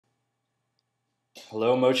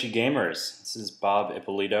Hello, Mochi gamers. This is Bob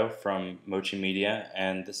Ippolito from Mochi Media,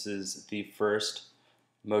 and this is the first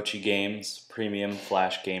Mochi Games premium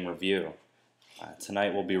flash game review.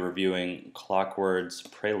 Tonight we'll be reviewing Clockwords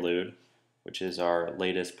Prelude, which is our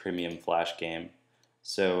latest premium flash game.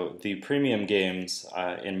 So the premium games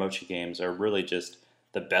in Mochi Games are really just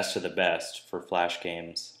the best of the best for flash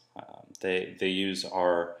games. They use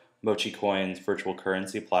our Mochi Coins virtual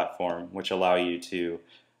currency platform, which allow you to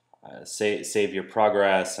save your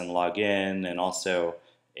progress and log in, and also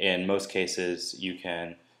in most cases you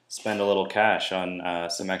can spend a little cash on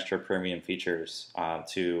some extra premium features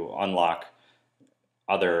to unlock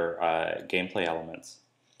other gameplay elements.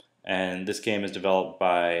 And this game is developed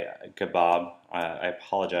by Kebab. I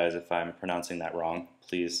apologize if I'm pronouncing that wrong.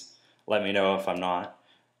 Please let me know if I'm not.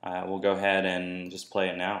 We'll go ahead and just play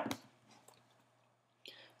it now.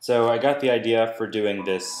 So I got the idea for doing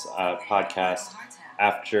this podcast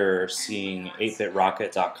after seeing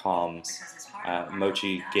 8bitrocket.com's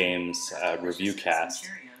Mochi Games review cast,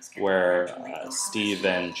 where Steve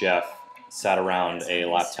and Jeff sat around a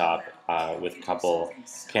laptop with a couple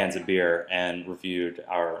cans of beer and reviewed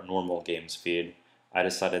our normal games feed. I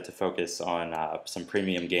decided to focus on some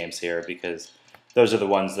premium games here because those are the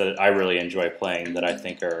ones that I really enjoy playing, that I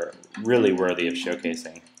think are really worthy of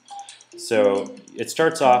showcasing. So it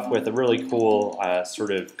starts off with a really cool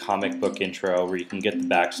sort of comic book intro where you can get the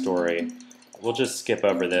backstory. We'll just skip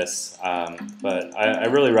over this, but I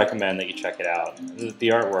really recommend that you check it out. The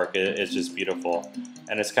artwork is just beautiful,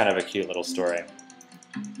 and it's kind of a cute little story.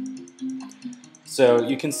 So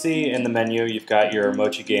you can see in the menu you've got your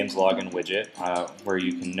Mochi Games login widget, where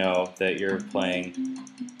you can know that you're playing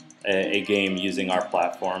a game using our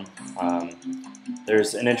platform.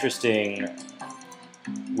 There's an interesting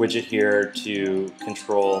widget here to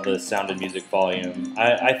control the sound and music volume.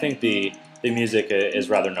 I think the music is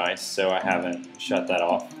rather nice, so I haven't shut that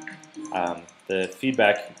off. The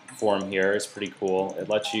feedback form here is pretty cool. It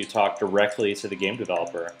lets you talk directly to the game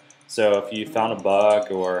developer. So if you found a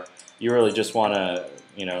bug, or you really just want to,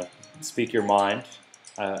 speak your mind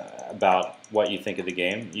about what you think of the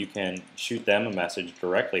game, you can shoot them a message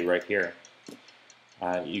directly right here.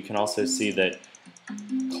 You can also see that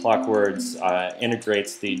Clockwords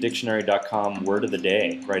integrates the dictionary.com word of the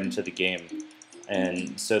day right into the game.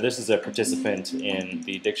 And so this is a participant in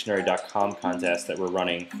the dictionary.com contest that we're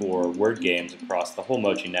running for word games across the whole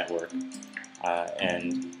Mochi network.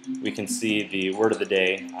 And we can see the word of the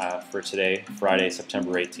day for today, Friday,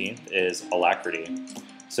 September 18th, is alacrity.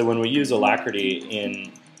 So when we use alacrity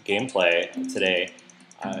in gameplay today,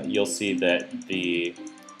 you'll see that the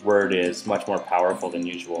word is much more powerful than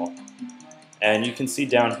usual. And you can see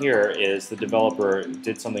down here is the developer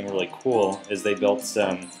did something really cool, is they built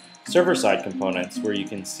some server-side components where you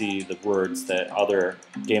can see the words that other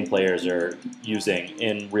game players are using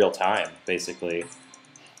in real time, basically.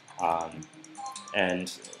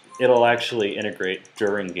 And it'll actually integrate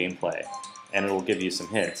during gameplay, and it'll give you some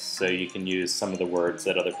hints, so you can use some of the words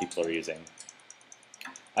that other people are using.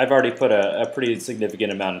 I've already put a pretty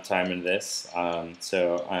significant amount of time into this,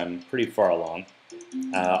 so I'm pretty far along.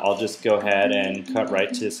 I'll just go ahead and cut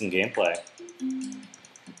right to some gameplay.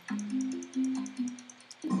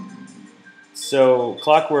 So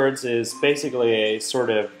Clockwords is basically a sort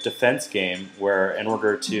of defense game where, in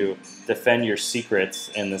order to defend your secrets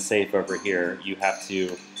in the safe over here, you have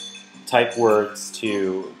to type words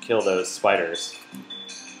to kill those spiders.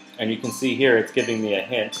 And you can see here it's giving me a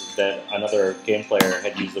hint that another game player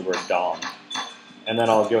had used the word dom. And then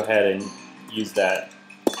I'll go ahead and use that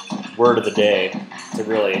word of the day to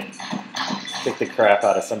really kick the crap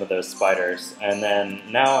out of some of those spiders. And then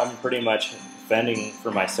now I'm pretty much fending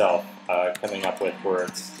for myself, coming up with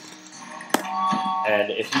words.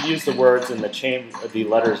 And if you use the words in the chamber, the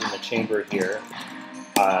letters in the chamber here,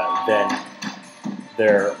 then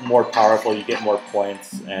they're more powerful, you get more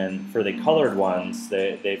points. And for the colored ones,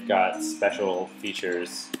 they've got special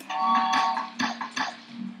features.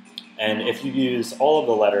 And if you use all of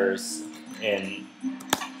the letters in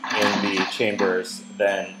the chambers,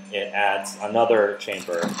 then it adds another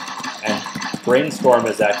chamber. And Brainstorm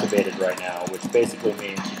is activated right now, which basically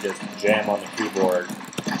means you just jam on the keyboard,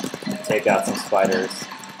 take out some spiders.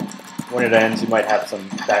 When it ends, you might have some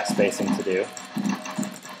backspacing to do.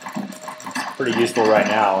 It's pretty useful right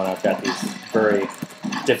now when I've got these very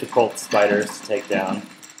difficult spiders to take down.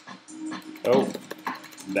 Oh,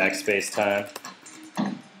 backspace time.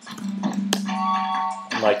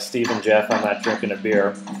 Like Steve and Jeff, I'm not drinking a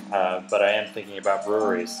beer, but I am thinking about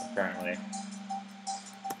breweries, apparently.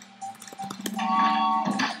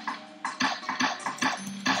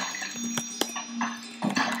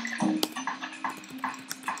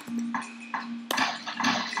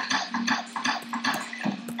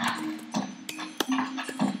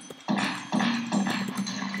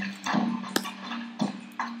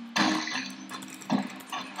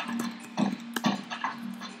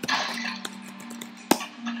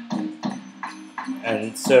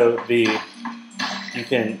 And so you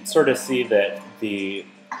can sort of see that the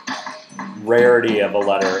rarity of a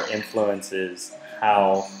letter influences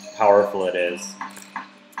how powerful it is.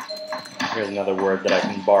 Here's another word that I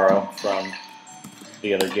can borrow from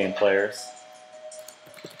the other game players.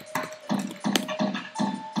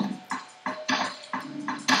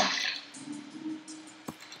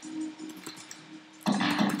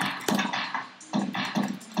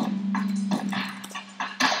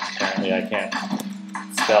 Apparently I can't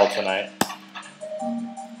spell tonight.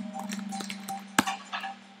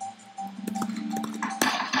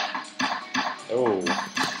 Oh.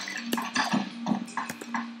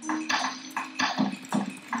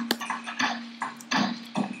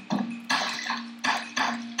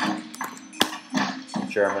 Some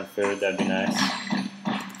German food, that'd be nice.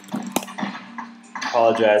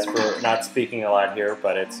 Apologize for not speaking a lot here,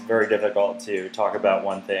 but it's very difficult to talk about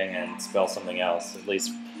one thing and spell something else, at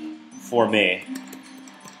least for me.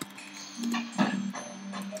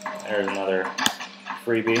 There's another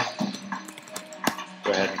freebie.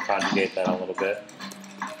 Go ahead and conjugate that a little bit.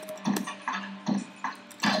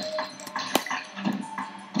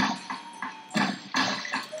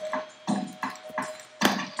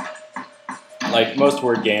 Like most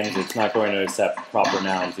word games, it's not going to accept proper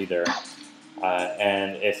nouns either.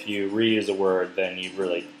 And if you reuse a word, then you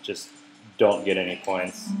really just don't get any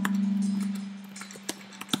points.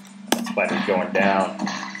 That spider's going down.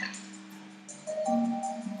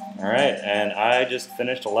 Alright, and I just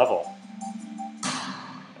finished a level.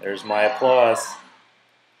 There's my applause.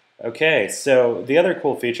 Okay, so the other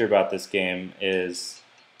cool feature about this game is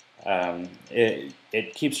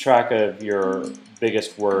it keeps track of your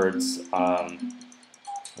biggest words,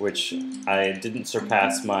 which I didn't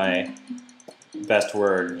surpass my best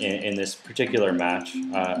word in this particular match.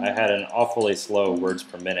 I had an awfully slow words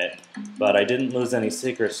per minute, but I didn't lose any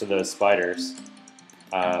secrets to those spiders.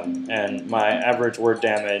 And my average word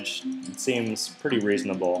damage seems pretty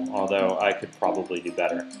reasonable, although I could probably do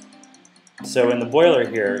better. So in the boiler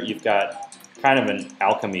here, you've got kind of an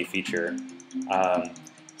alchemy feature.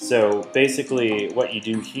 So basically what you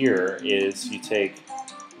do here is you take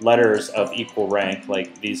letters of equal rank,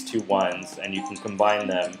 like these two ones, and you can combine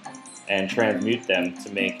them and transmute them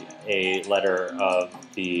to make a letter of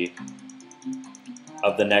the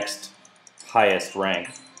next highest rank.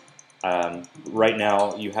 Right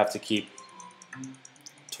now you have to keep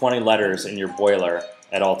 20 letters in your boiler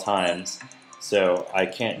at all times, so I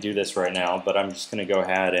can't do this right now, but I'm just going to go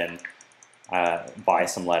ahead and buy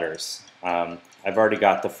some letters. I've already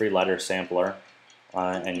got the free letter sampler,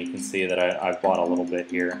 and you can see that I've bought a little bit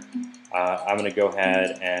here. I'm going to go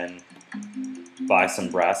ahead and buy some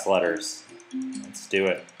brass letters. Let's do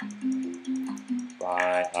it.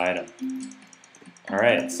 Buy item.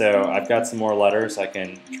 Alright, so I've got some more letters. I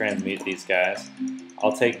can transmute these guys.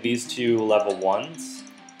 I'll take these two level 1s,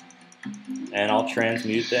 and I'll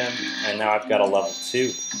transmute them, and now I've got a level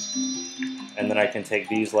 2. And then I can take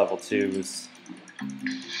these level 2s,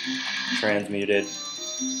 transmuted,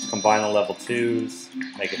 combine the level 2s,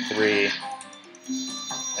 make it 3,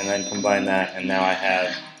 and then combine that, and now I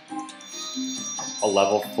have a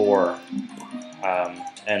level 4.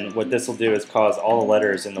 And what this will do is cause all the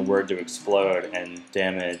letters in the word to explode and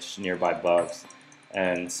damage nearby bugs.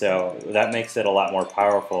 And so that makes it a lot more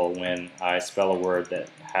powerful when I spell a word that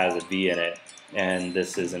has a V in it, and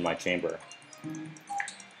this is in my chamber.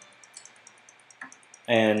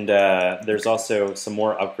 And there's also some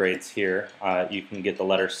more upgrades here. You can get the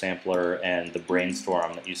letter sampler and the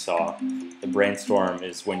brainstorm that you saw. The brainstorm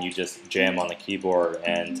is when you just jam on the keyboard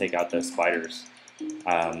and take out those spiders.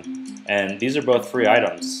 And these are both free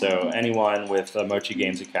items, so anyone with a Mochi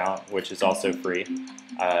Games account, which is also free,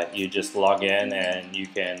 you just log in and you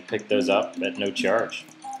can pick those up at no charge.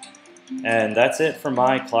 And that's it for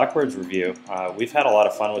my Clockwords review. We've had a lot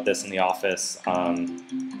of fun with this in the office,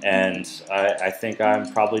 and I think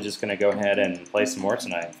I'm probably just going to go ahead and play some more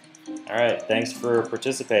tonight. Alright, thanks for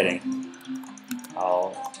participating.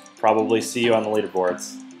 I'll probably see you on the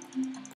leaderboards.